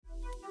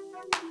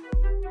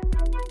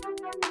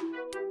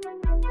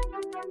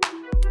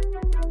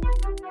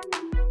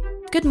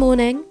Good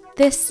morning,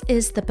 this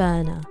is The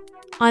Burner.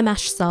 I'm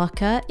Ash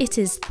Sarkar. It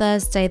is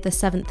Thursday the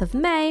 7th of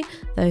May,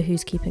 though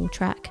who's keeping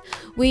track?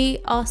 We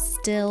are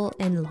still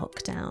in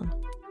lockdown.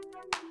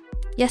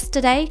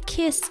 Yesterday,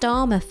 Keir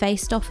Starmer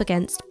faced off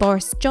against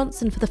Boris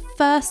Johnson for the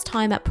first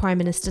time at Prime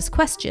Minister's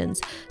Questions,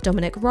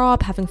 Dominic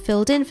Raab having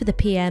filled in for the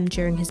PM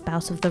during his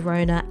bout of the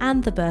Rona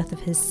and the birth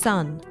of his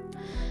son.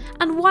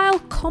 And while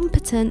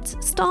competent,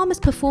 Starmer's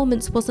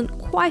performance wasn't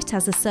quite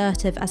as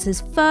assertive as his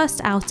first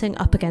outing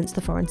up against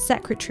the Foreign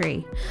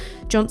Secretary.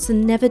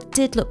 Johnson never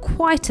did look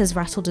quite as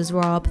rattled as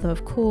Raab, though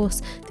of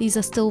course these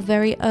are still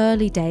very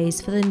early days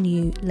for the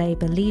new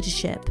Labour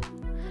leadership.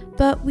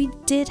 But we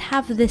did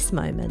have this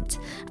moment,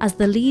 as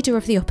the leader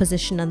of the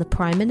opposition and the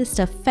Prime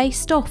Minister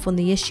faced off on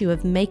the issue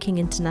of making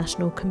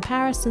international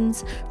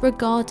comparisons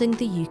regarding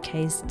the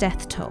UK's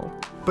death toll.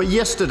 But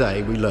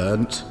yesterday we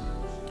learnt,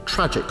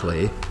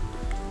 tragically,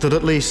 that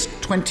at least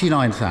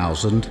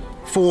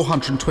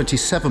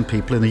 29,427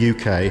 people in the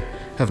UK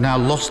have now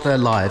lost their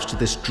lives to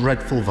this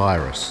dreadful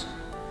virus.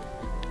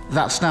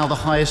 That's now the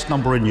highest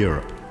number in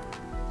Europe.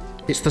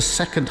 It's the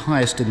second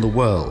highest in the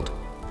world.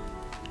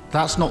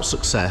 That's not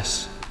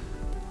success,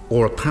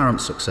 or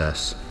apparent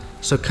success.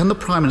 So can the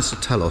Prime Minister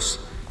tell us,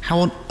 how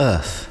on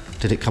earth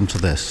did it come to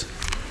this?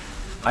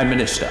 Prime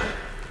Minister.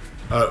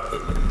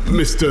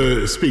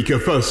 Mr. Speaker,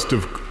 first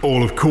of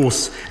all, of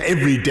course,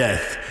 every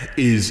death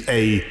is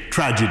a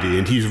tragedy,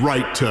 and he's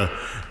right to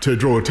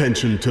draw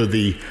attention to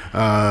the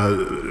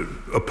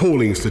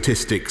appalling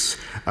statistics,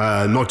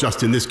 not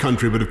just in this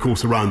country, but of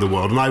course around the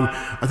world. And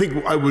I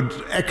think I would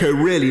echo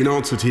really in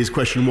answer to his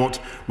question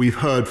what we've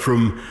heard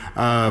from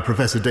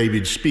Professor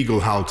David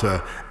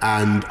Spiegelhalter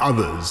and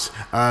others,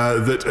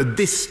 that at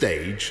this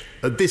stage,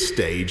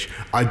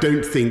 I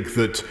don't think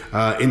that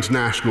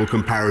international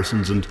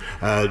comparisons and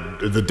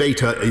the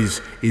data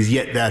is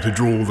yet there to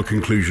draw the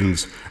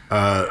conclusions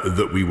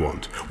that we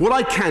want. What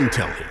I can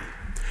tell him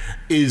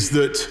is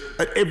that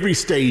at every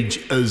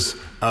stage as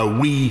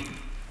we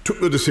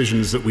took the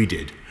decisions that we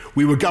did,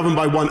 we were governed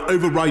by one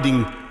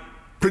overriding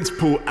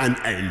principle and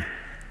aim,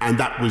 and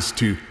that was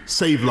to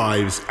save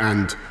lives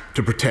and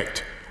to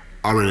protect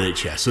our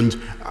NHS. And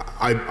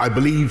I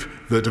believe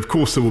that, of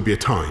course, there will be a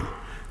time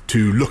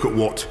to look at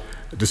what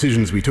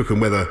decisions we took and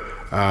whether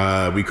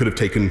we could have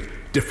taken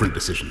different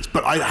decisions.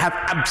 But I have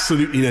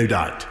absolutely no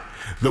doubt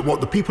that what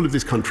the people of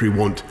this country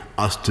want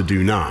us to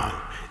do now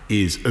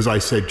is, as I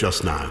said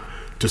just now,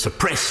 to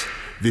suppress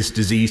this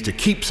disease, to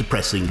keep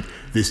suppressing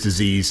this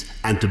disease,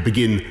 and to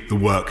begin the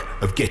work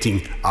of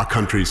getting our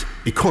country's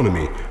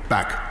economy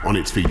back on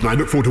its feet. And I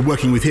look forward to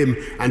working with him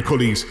and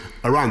colleagues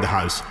around the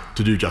House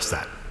to do just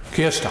that.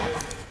 Keir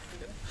Starmer.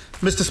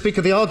 Mr.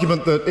 Speaker, the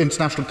argument that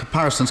international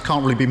comparisons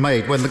can't really be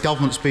made when the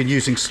government's been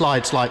using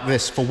slides like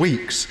this for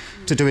weeks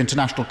to do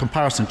international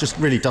comparisons just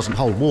really doesn't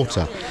hold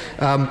water.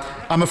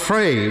 I'm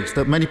afraid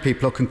that many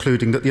people are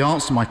concluding that the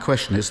answer to my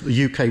question is that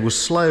the UK was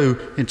slow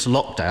into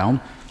lockdown,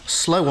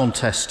 slow on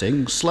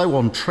testing, slow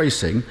on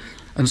tracing,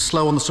 and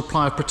slow on the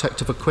supply of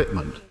protective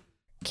equipment.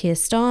 Keir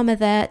Starmer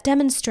there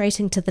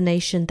demonstrating to the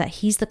nation that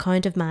he's the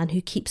kind of man who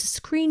keeps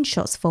a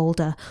screenshots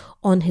folder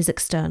on his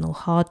external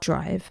hard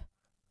drive.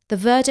 The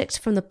verdict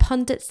from the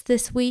pundits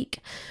this week: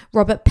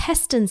 Robert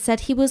Peston said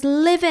he was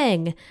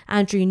living.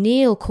 Andrew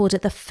Neil called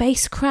it the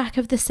face crack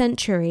of the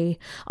century.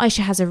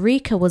 Aisha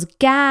Hazarika was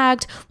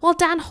gagged, while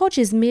Dan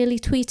Hodges merely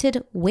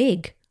tweeted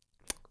wig.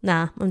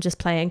 Nah, I'm just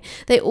playing.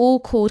 They all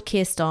called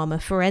Keir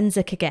Starmer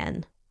forensic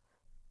again.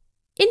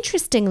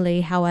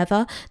 Interestingly,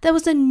 however, there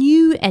was a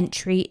new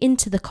entry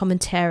into the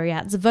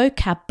commentariat's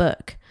vocab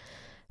book.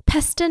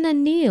 Peston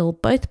and Neil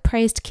both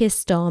praised Keir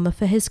Starmer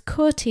for his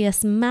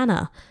courteous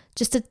manner,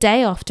 just a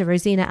day after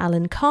Rosina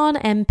Allen-Khan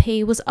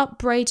MP was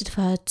upbraided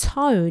for her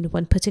tone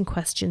when putting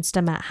questions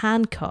to Matt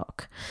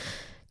Hancock.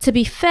 To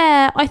be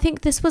fair, I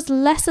think this was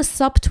less a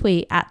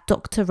subtweet at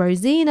Dr.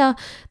 Rosina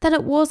than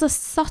it was a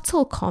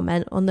subtle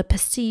comment on the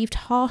perceived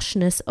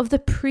harshness of the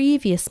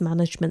previous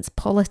management's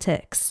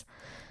politics.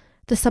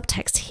 The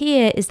subtext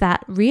here is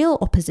that real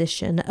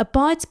opposition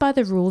abides by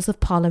the rules of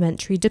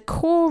parliamentary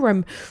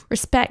decorum,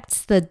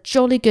 respects the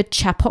jolly good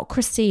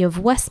chapocracy of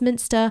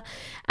Westminster,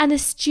 and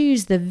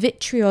eschews the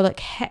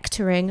vitriolic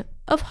hectoring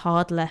of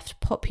hard-left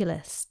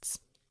populists.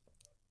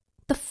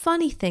 The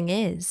funny thing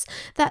is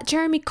that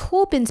Jeremy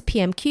Corbyn's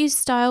PMQ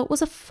style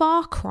was a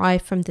far cry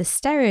from this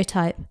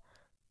stereotype.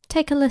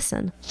 Take a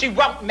listen. She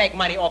won't make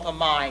money off of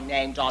my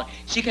name, darling.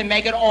 She can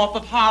make it off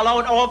of Harlow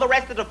and all the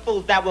rest of the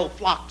fools that will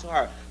flock to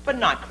her, but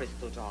not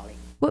Crystal, darling.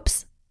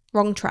 Whoops,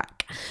 wrong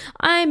track.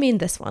 I mean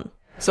this one.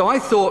 So I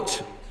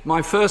thought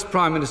my first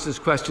Prime Minister's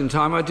question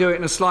time, I'd do it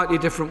in a slightly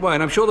different way.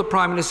 And I'm sure the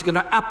Prime Minister is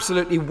going to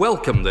absolutely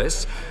welcome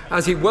this,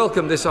 as he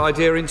welcomed this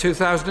idea in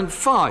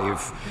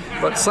 2005.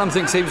 But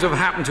something seems to have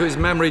happened to his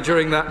memory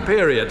during that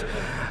period.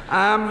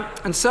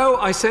 And so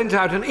I sent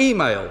out an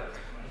email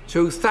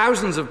to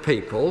thousands of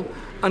people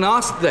and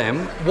asked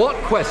them what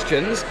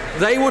questions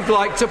they would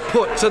like to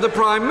put to the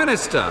Prime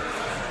Minister.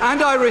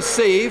 And I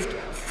received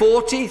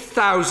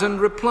 40,000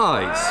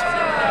 replies.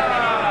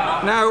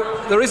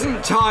 Now, there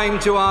isn't time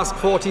to ask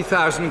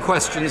 40,000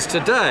 questions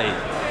today,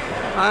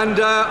 And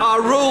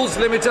our rules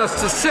limit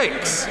us to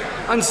 6.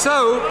 And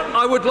so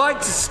I would like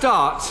to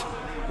start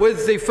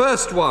with the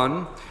first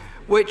one,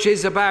 which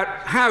is about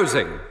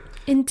housing.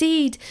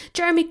 Indeed,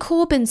 Jeremy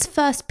Corbyn's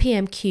first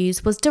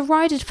PMQs was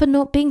derided for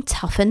not being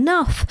tough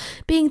enough,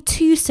 being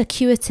too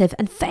circuitous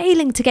and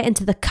failing to get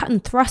into the cut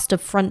and thrust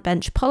of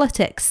frontbench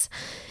politics.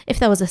 If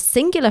there was a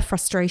singular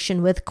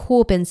frustration with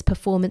Corbyn's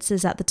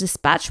performances at the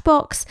dispatch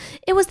box,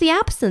 it was the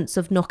absence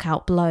of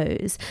knockout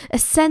blows, a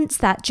sense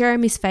that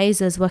Jeremy's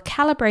phasers were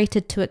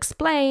calibrated to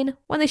explain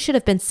when they should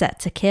have been set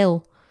to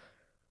kill.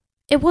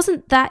 It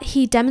wasn't that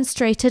he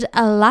demonstrated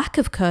a lack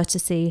of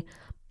courtesy,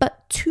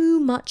 but too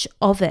much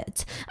of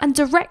it, and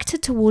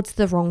directed towards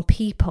the wrong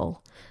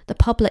people, the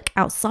public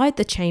outside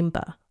the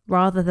chamber,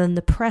 rather than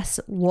the press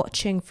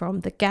watching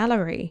from the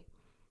gallery.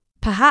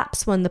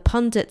 Perhaps when the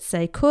pundits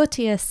say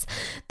courteous,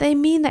 they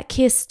mean that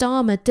Keir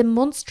Starmer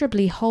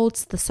demonstrably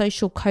holds the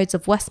social codes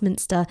of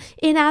Westminster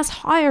in as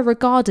high a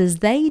regard as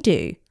they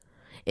do.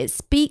 It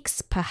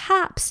speaks,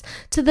 perhaps,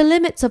 to the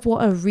limits of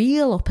what a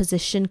real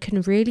opposition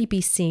can really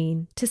be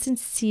seen to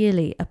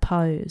sincerely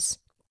oppose.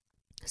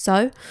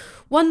 So,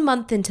 1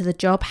 month into the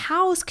job,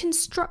 how's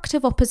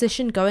constructive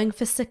opposition going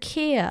for Sir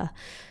Keir?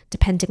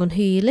 Depending on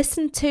who you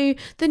listen to,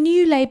 the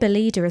new Labour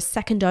leader is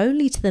second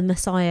only to the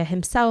Messiah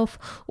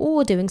himself,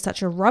 or doing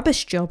such a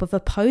rubbish job of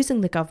opposing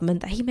the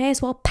government that he may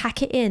as well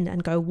pack it in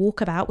and go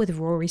walk about with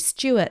Rory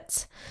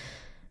Stewart.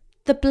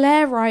 The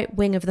Blairite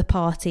wing of the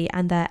party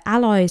and their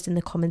allies in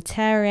the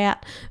commentariat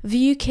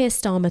view Keir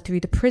Starmer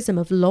through the prism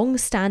of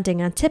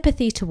long-standing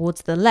antipathy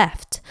towards the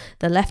left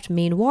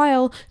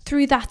meanwhile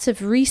through that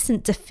of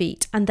recent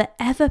defeat and the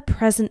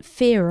ever-present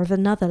fear of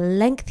another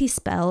lengthy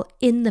spell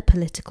in the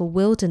political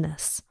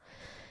wilderness.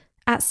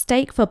 At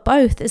stake for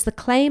both is the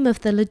claim of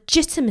the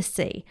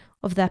legitimacy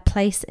of their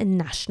place in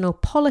national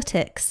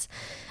politics,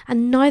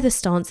 and neither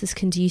stance is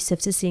conducive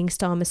to seeing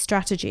Starmer's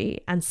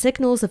strategy and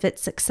signals of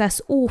its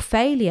success or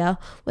failure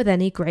with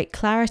any great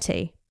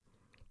clarity.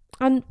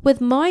 And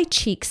with my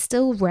cheek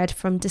still red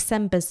from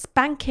December's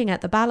spanking at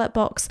the ballot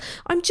box,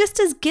 I'm just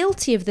as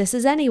guilty of this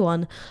as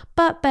anyone,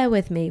 but bear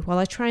with me while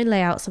I try and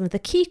lay out some of the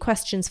key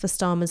questions for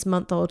Starmer's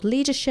month-old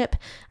leadership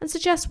and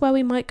suggest where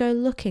we might go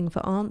looking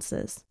for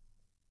answers.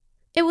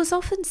 It was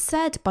often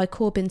said by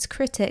Corbyn's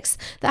critics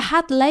that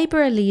had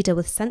Labour a leader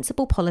with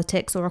sensible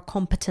politics or a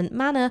competent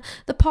manner,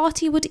 the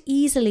party would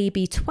easily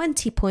be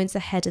 20 points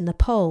ahead in the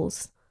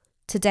polls.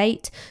 To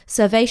date,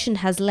 Survation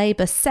has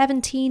Labour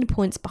 17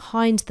 points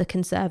behind the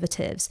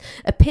Conservatives,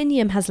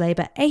 Opinium has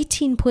Labour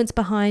 18 points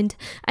behind,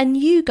 and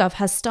YouGov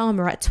has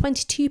Starmer at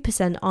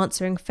 22%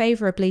 answering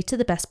favourably to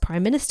the Best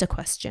Prime Minister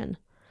question.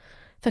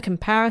 For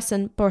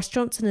comparison, Boris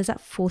Johnson is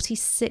at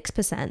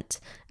 46%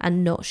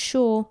 and Not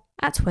Sure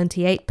at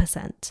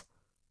 28%.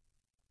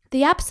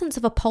 The absence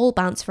of a poll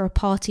bounce for a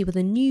party with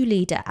a new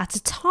leader at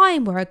a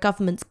time where a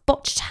government's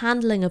botched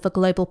handling of a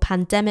global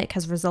pandemic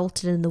has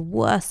resulted in the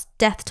worst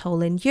death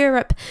toll in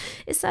Europe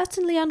is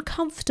certainly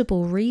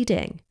uncomfortable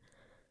reading.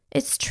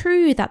 It's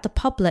true that the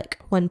public,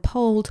 when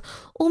polled,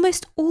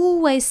 almost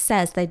always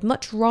says they'd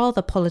much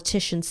rather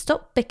politicians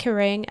stop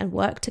bickering and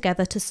work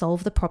together to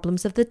solve the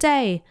problems of the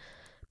day.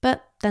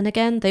 But then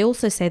again, they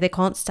also say they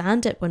can't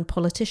stand it when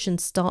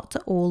politicians start to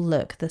all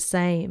look the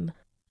same.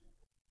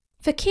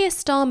 For Keir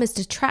Starmer's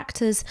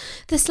detractors,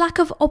 this lack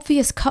of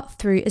obvious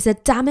cut-through is a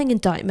damning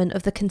indictment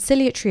of the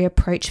conciliatory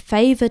approach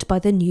favoured by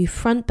the new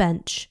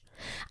frontbench.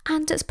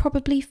 And it's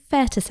probably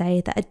fair to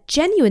say that a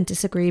genuine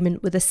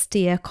disagreement with a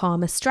steer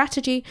calmer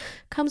strategy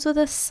comes with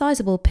a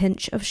sizable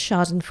pinch of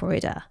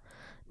schadenfreude.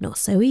 Not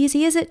so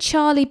easy, is it,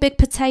 Charlie Big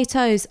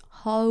Potatoes?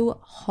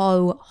 Ho,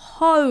 ho,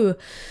 ho!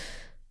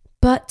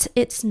 But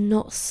it's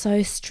not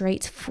so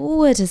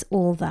straightforward as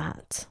all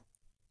that.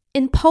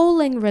 In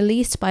polling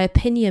released by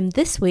Opinion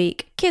this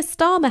week, Keir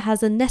Starmer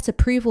has a net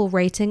approval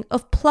rating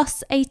of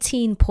plus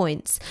 18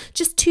 points,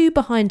 just 2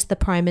 behind the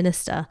Prime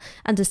Minister,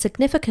 and a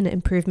significant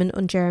improvement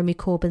on Jeremy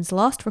Corbyn's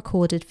last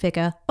recorded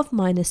figure of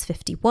minus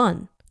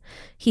 51.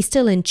 He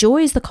still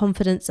enjoys the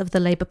confidence of the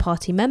Labour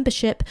Party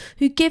membership,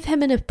 who give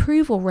him an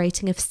approval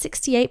rating of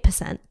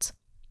 68%.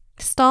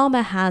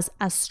 Starmer has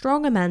as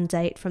strong a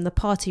mandate from the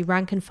party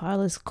rank and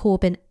file as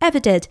Corbyn ever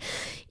did,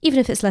 even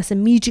if it's less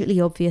immediately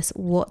obvious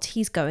what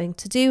he's going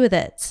to do with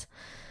it.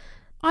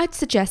 I'd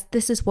suggest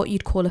this is what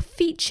you'd call a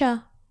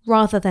feature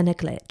rather than a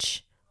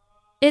glitch.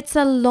 It's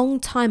a long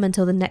time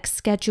until the next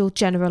scheduled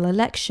general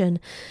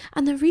election,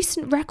 and the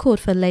recent record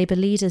for Labour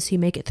leaders who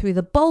make it through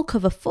the bulk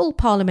of a full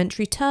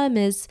parliamentary term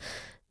is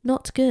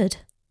not good.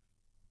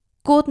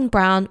 Gordon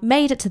Brown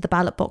made it to the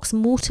ballot box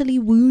mortally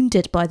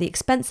wounded by the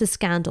expenses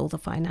scandal, the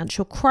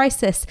financial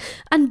crisis,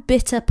 and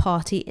bitter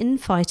party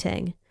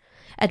infighting.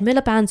 Ed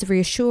Miliband's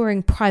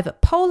reassuring private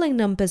polling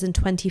numbers in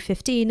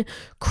 2015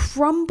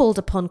 crumbled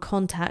upon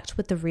contact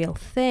with the real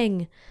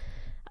thing.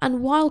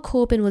 And while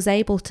Corbyn was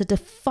able to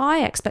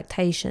defy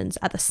expectations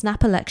at the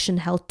snap election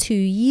held 2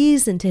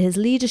 years into his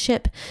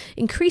leadership,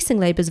 increasing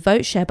Labour's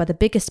vote share by the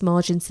biggest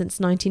margin since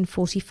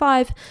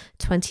 1945,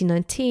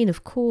 2019,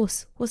 of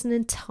course, was an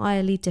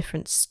entirely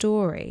different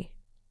story.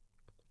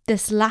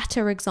 This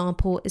latter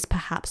example is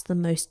perhaps the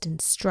most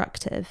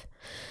instructive.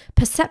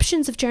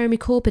 Perceptions of Jeremy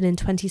Corbyn in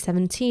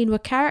 2017 were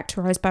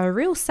characterised by a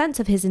real sense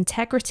of his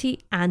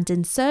integrity and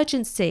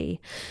insurgency.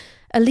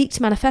 A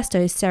leaked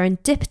manifesto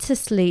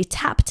serendipitously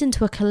tapped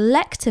into a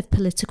collective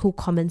political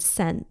common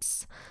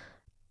sense.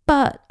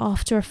 But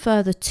after a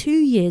further 2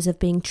 years of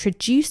being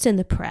traduced in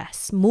the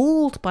press,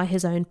 mauled by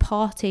his own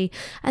party,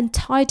 and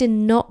tied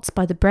in knots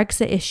by the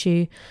Brexit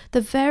issue,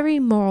 the very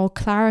moral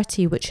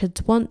clarity which had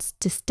once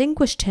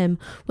distinguished him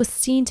was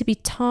seen to be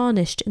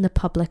tarnished in the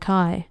public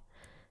eye.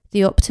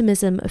 The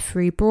optimism of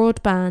free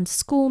broadband,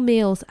 school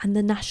meals, and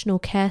the National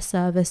Care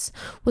Service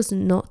was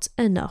not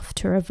enough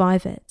to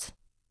revive it.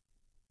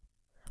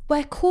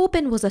 Where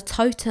Corbyn was a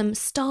totem,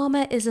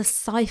 Starmer is a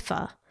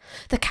cipher.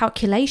 The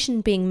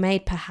calculation being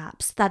made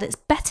perhaps that it's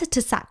better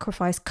to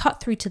sacrifice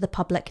cut-through to the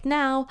public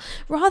now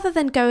rather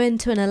than go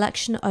into an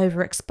election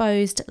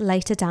overexposed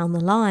later down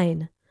the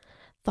line.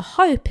 The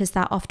hope is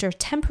that after a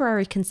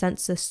temporary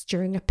consensus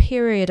during a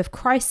period of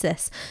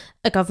crisis,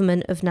 a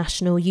government of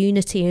national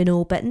unity in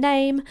all but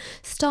name,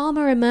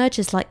 Starmer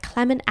emerges like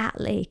Clement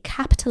Attlee,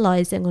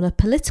 capitalising on a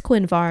political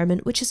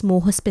environment which is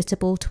more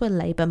hospitable to a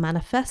Labour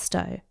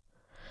manifesto.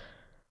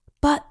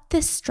 But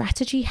this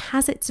strategy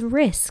has its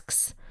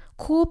risks.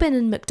 Corbyn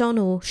and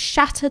McDonnell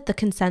shattered the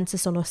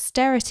consensus on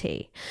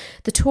austerity.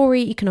 The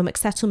Tory economic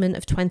settlement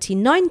of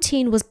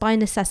 2019 was by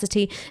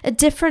necessity a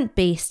different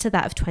beast to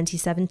that of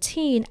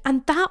 2017,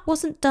 and that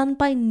wasn't done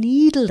by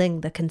needling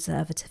the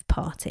Conservative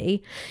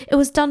Party. It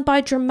was done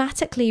by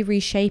dramatically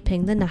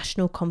reshaping the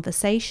national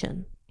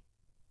conversation.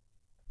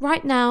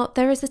 Right now,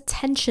 there is a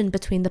tension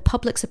between the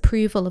public's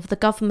approval of the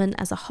government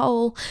as a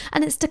whole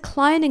and its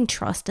declining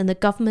trust in the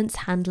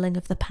government's handling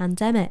of the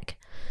pandemic.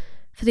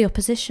 For the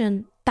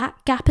opposition,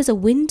 that gap is a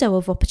window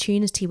of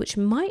opportunity which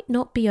might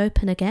not be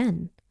open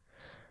again.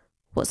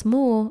 What's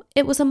more,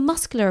 it was a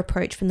muscular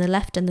approach from the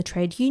left and the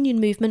trade union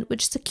movement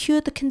which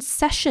secured the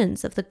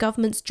concessions of the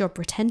government's job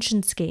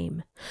retention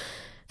scheme.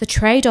 The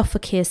trade-off for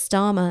Keir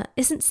Starmer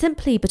isn't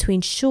simply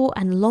between short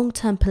and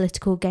long-term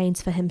political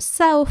gains for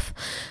himself,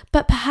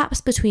 but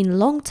perhaps between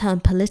long-term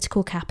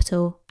political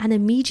capital and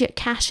immediate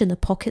cash in the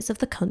pockets of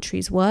the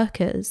country's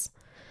workers.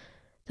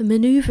 The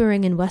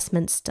manoeuvring in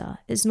Westminster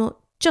is not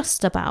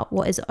just about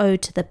what is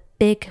owed to the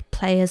big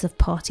players of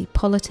party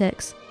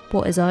politics,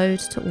 what is owed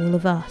to all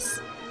of us.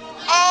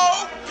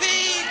 O-P-U-L-E-N-C-E,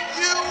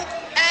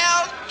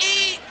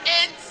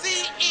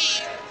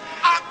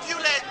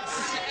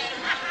 opulence.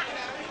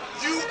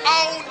 You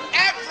own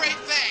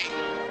everything.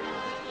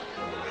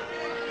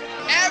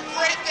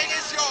 Everything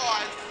is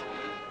yours.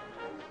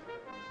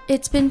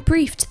 It's been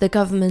briefed to the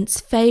government's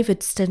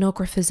favoured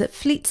stenographers at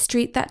Fleet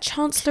Street that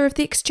Chancellor of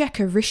the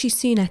Exchequer Rishi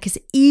Sunak is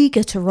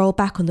eager to roll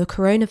back on the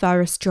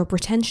coronavirus job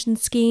retention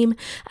scheme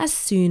as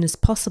soon as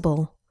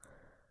possible.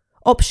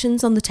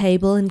 Options on the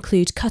table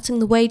include cutting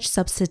the wage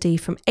subsidy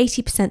from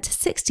 80% to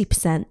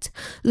 60%,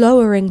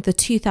 lowering the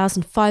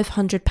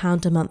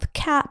 £2,500 a month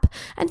cap,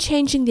 and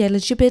changing the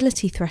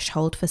eligibility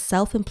threshold for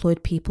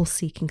self-employed people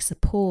seeking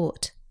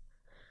support.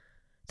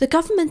 The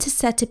government is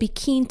said to be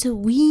keen to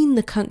wean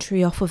the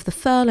country off of the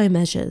furlough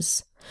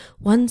measures.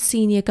 One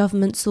senior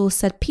government source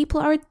said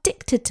people are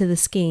addicted to the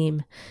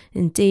scheme.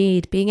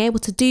 Indeed, being able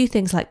to do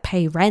things like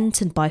pay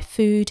rent and buy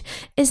food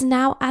is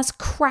now as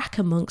crack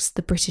amongst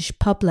the British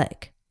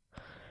public.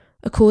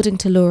 According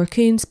to Laura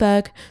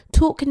Koonsberg,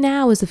 talk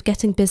now is of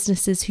getting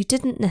businesses who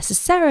didn't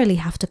necessarily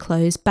have to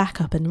close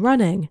back up and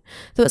running,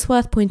 though it's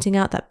worth pointing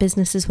out that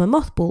businesses were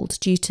mothballed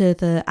due to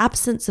the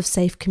absence of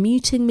safe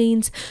commuting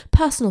means,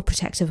 personal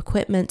protective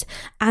equipment,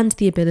 and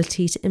the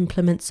ability to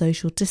implement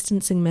social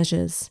distancing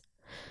measures.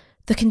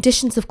 The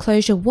conditions of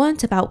closure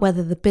weren't about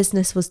whether the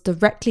business was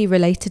directly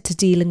related to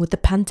dealing with the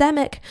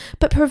pandemic,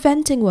 but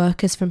preventing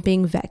workers from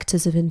being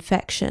vectors of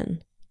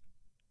infection.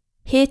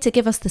 Here to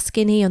give us the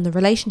skinny on the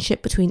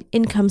relationship between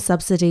income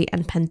subsidy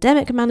and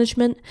pandemic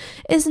management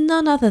is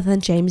none other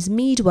than James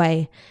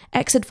Meadway,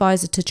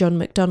 ex-advisor to John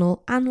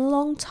McDonnell and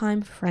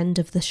long-time friend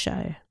of the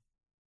show.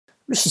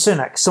 Rishi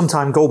Sunak,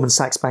 sometime Goldman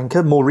Sachs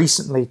banker, more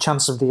recently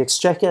Chancellor of the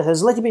Exchequer,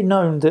 has let it be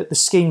known that the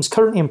schemes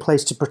currently in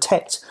place to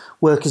protect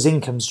workers'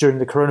 incomes during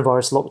the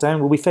coronavirus lockdown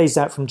will be phased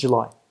out from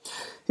July.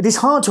 It is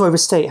hard to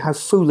overstate how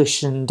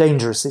foolish and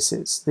dangerous this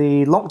is.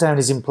 The lockdown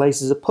is in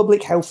place as a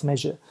public health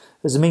measure,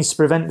 as a means to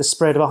prevent the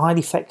spread of a highly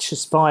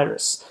infectious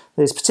virus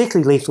that is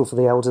particularly lethal for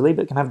the elderly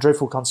but can have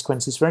dreadful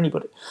consequences for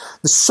anybody.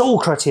 The sole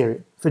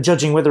criterion for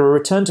judging whether a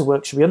return to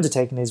work should be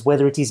undertaken is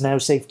whether it is now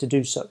safe to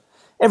do so.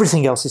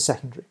 Everything else is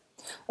secondary.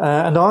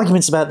 And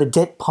arguments about the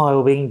debt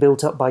pile being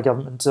built up by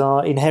government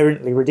are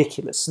inherently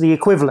ridiculous. The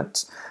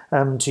equivalent,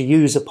 to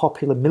use a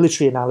popular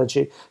military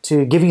analogy,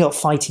 to giving up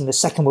fighting the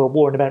Second World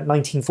War in about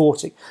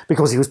 1940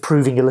 because it was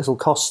proving a little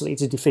costly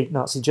to defeat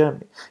Nazi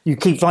Germany. You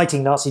keep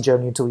fighting Nazi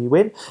Germany until you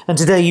win, and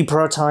today you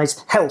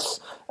prioritise health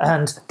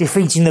and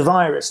defeating the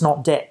virus,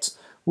 not debt.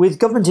 With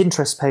government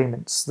interest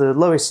payments, the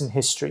lowest in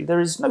history,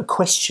 there is no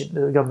question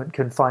that the government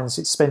can finance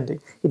its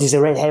spending. It is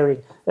a red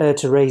herring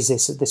to raise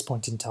this at this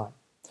point in time.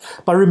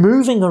 By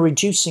removing or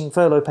reducing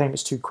furlough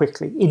payments too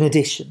quickly, in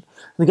addition,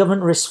 the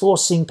government risks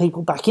forcing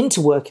people back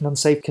into work in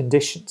unsafe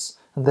conditions,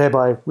 and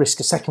thereby risk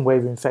a second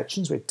wave of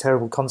infections with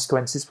terrible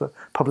consequences for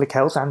public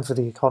health and for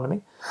the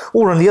economy.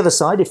 Or on the other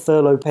side, if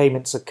furlough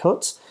payments are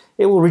cut,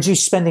 it will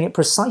reduce spending at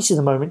precisely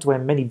the moment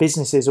when many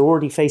businesses are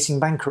already facing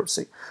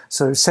bankruptcy,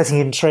 so setting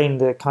in train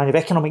the kind of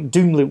economic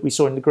doom loop we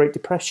saw in the Great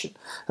Depression.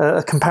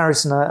 A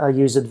comparison I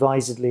use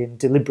advisedly and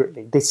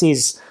deliberately. This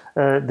is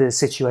the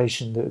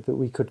situation that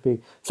we could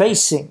be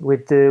facing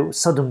with the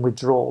sudden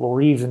withdrawal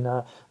or even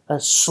a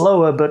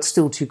slower but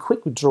still too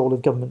quick withdrawal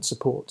of government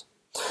support.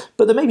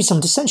 But there may be some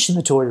dissension in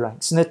the Tory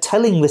ranks, in a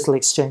telling little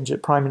exchange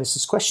at Prime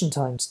Minister's Question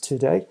Times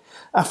today.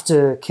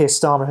 After Keir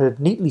Starmer had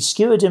neatly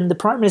skewered him, the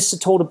Prime Minister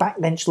told a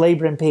backbench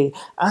Labour MP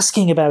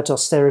asking about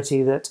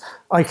austerity that,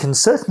 "I can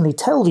certainly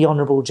tell the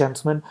honourable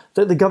gentleman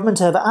that the government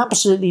have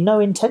absolutely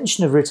no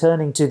intention of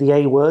returning to the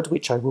A word,"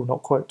 which I will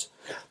not quote.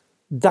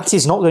 "That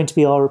is not going to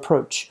be our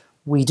approach.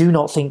 We do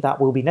not think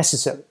that will be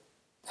necessary."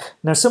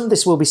 Now, some of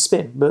this will be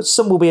spin, but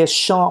some will be a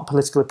sharp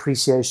political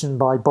appreciation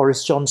by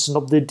Boris Johnson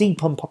of the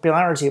deep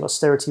unpopularity of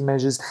austerity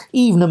measures,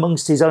 even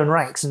amongst his own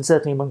ranks and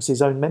certainly amongst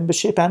his own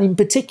membership, and in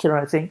particular,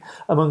 I think,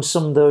 amongst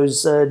some of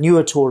those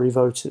newer Tory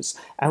voters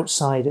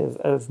outside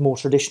of more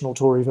traditional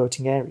Tory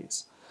voting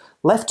areas.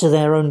 Left to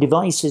their own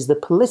devices, the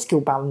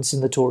political balance in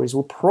the Tories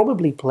will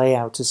probably play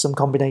out as some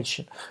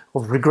combination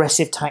of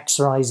regressive tax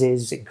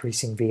rises,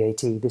 increasing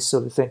VAT, this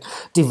sort of thing,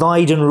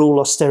 divide and rule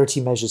austerity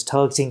measures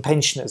targeting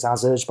pensioners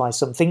as urged by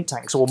some think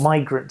tanks, or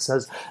migrants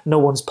as no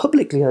one's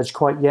publicly urged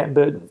quite yet,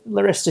 but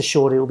rest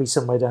assured it will be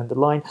somewhere down the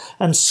line,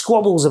 and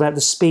squabbles about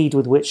the speed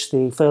with which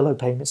the furlough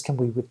payments can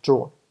be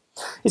withdrawn.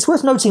 It's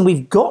worth noting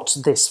we've got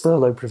this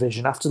furlough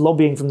provision after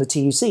lobbying from the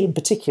TUC in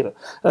particular.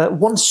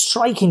 One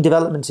striking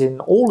development in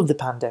all of the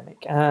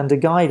pandemic, and a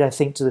guide, I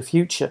think, to the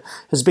future,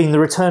 has been the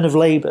return of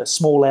Labour,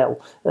 small l,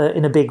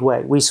 in a big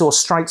way. We saw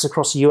strikes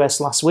across the US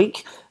last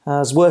week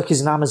as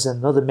workers in Amazon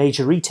and other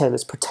major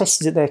retailers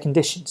protested at their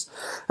conditions.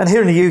 And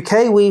here in the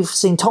UK, we've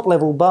seen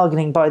top-level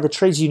bargaining by the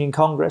Trades Union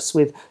Congress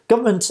with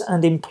government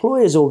and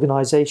employers'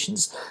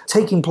 organisations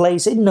taking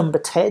place in number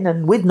 10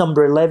 and with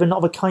number 11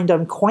 of a kind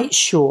I'm quite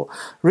sure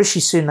Rishi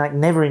Sunak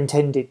never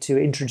intended to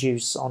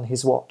introduce on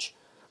his watch.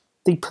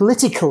 The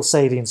political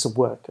salience of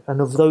work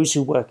and of those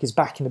who work is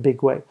back in a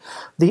big way.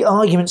 The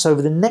arguments over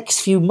the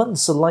next few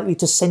months are likely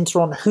to centre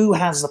on who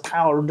has the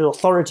power and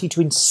authority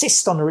to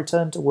insist on a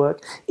return to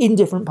work in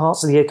different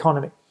parts of the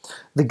economy.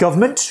 The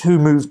government, who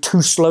moved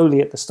too slowly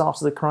at the start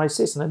of the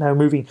crisis and are now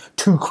moving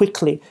too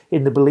quickly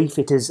in the belief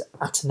it is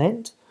at an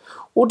end?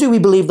 Or do we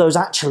believe those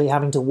actually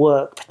having to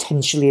work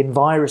potentially in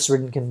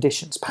virus-ridden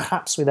conditions,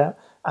 perhaps without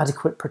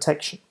adequate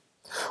protection?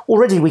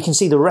 Already we can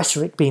see the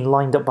rhetoric being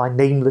lined up by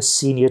nameless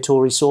senior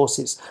Tory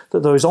sources,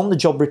 that those on the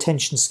job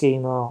retention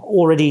scheme are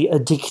already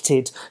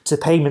addicted to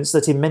payments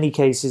that in many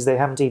cases they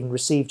haven't even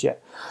received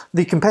yet.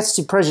 The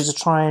competitive pressure to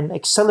try and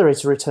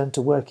accelerate a return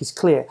to work is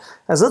clear,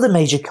 as other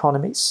major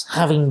economies,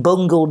 having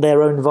bungled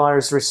their own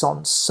virus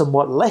response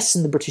somewhat less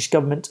than the British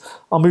government,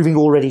 are moving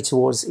already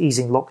towards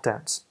easing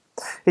lockdowns.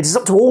 It is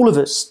up to all of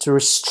us to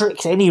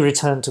restrict any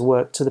return to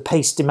work to the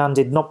pace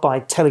demanded not by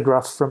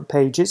Telegraph front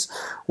pages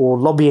or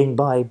lobbying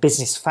by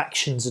business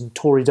factions and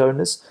Tory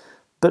donors,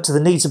 but to the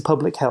needs of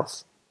public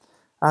health.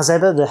 As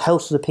ever, the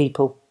health of the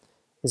people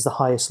is the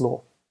highest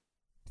law.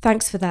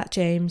 Thanks for that,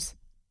 James.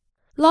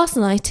 Last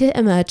night it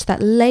emerged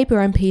that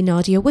Labour MP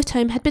Nadia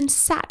Whittome had been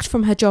sacked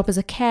from her job as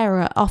a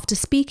carer after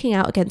speaking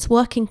out against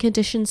working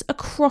conditions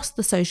across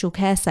the social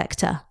care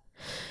sector.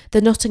 The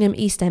Nottingham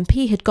East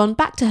MP had gone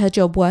back to her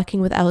job working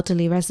with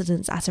elderly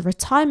residents at a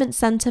retirement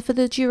centre for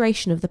the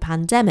duration of the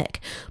pandemic,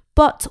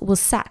 but was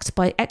sacked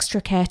by Extra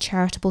Care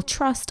Charitable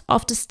Trust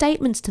after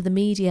statements to the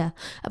media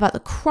about the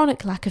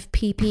chronic lack of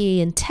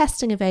PPE and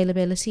testing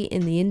availability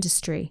in the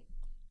industry.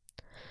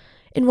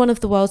 In one of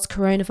the world's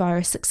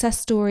coronavirus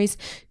success stories,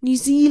 New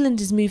Zealand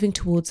is moving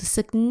towards a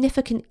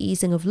significant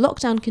easing of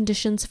lockdown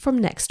conditions from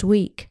next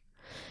week.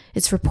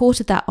 It's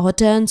reported that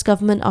Ardern's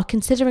government are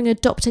considering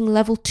adopting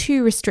level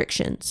 2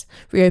 restrictions,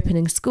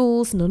 reopening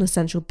schools,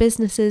 non-essential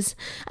businesses,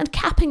 and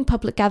capping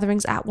public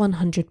gatherings at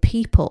 100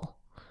 people.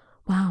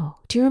 Wow,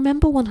 do you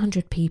remember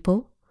 100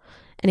 people?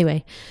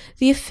 Anyway,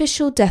 the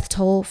official death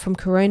toll from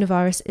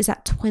coronavirus is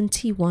at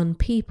 21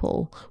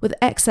 people, with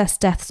excess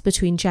deaths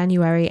between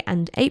January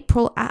and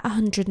April at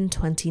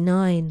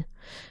 129.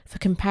 For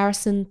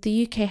comparison,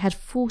 the UK had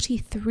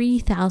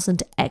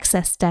 43,000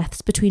 excess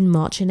deaths between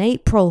March and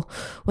April,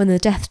 when the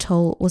death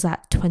toll was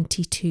at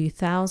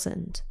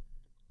 22,000.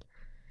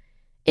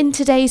 In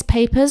today's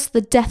papers,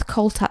 the death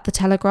cult at the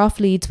Telegraph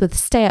leads with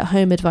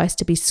stay-at-home advice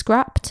to be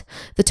scrapped,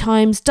 the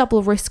Times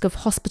double risk of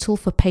hospital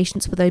for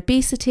patients with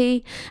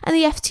obesity, and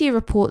the FT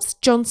reports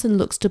Johnson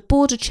looks to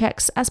border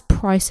checks as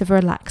price of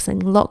relaxing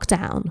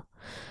lockdown.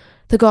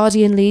 The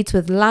Guardian leads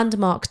with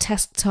landmark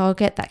test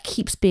target that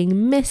keeps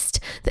being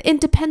missed, The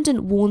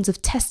Independent warns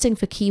of testing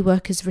for key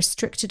workers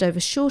restricted over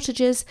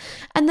shortages,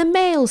 and the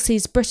Mail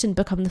sees Britain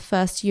become the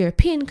first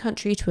European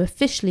country to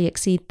officially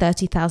exceed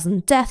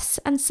 30,000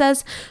 deaths and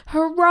says,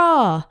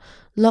 hurrah!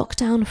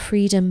 Lockdown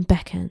freedom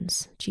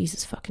beckons.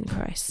 Jesus fucking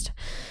Christ.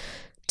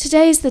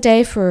 Today's the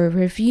day for a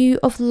review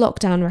of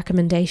lockdown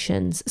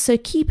recommendations, so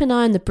keep an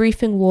eye on the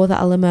briefing war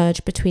that'll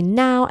emerge between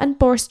now and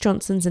Boris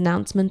Johnson's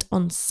announcement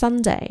on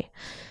Sunday.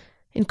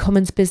 In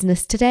Commons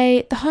business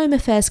today, the Home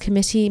Affairs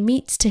Committee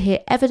meets to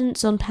hear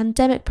evidence on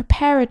pandemic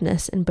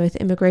preparedness in both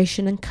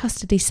immigration and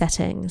custody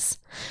settings.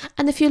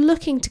 And if you're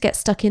looking to get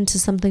stuck into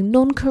something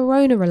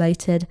non-corona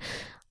related,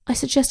 I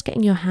suggest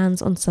getting your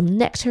hands on some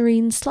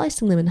nectarines,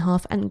 slicing them in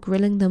half and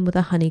grilling them with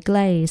a honey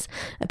glaze.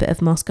 A bit of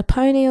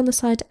mascarpone on the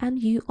side and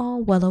you are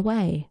well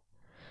away.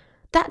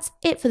 That's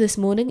it for this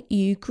morning,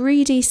 you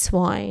greedy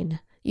swine.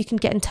 You can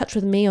get in touch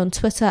with me on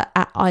Twitter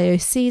at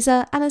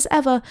IOCaesar, and as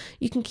ever,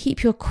 you can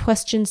keep your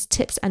questions,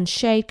 tips and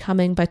shade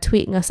coming by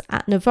tweeting us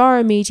at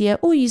Novara Media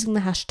or using the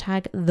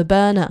hashtag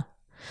 #TheBurner.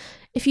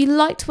 If you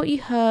liked what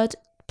you heard,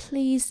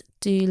 please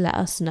do let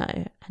us know.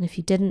 And if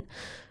you didn't,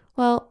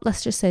 well,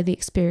 let's just say the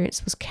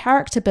experience was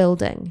character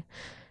building.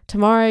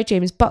 Tomorrow,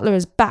 James Butler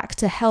is back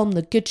to helm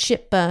the good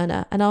ship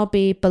burner, and I'll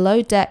be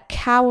below deck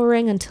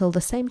cowering until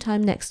the same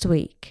time next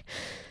week.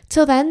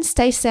 Till then,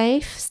 stay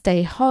safe,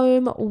 stay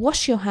home,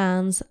 wash your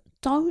hands,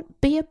 don't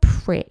be a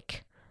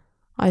prick.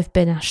 I've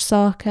been Ash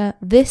Sarkar,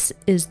 this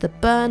is The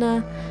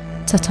Burner,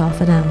 ta-ta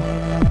for now.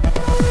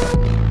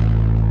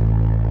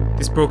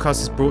 This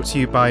broadcast is brought to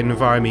you by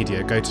Novara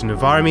Media. Go to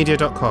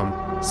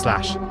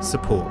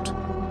novaramedia.com/support.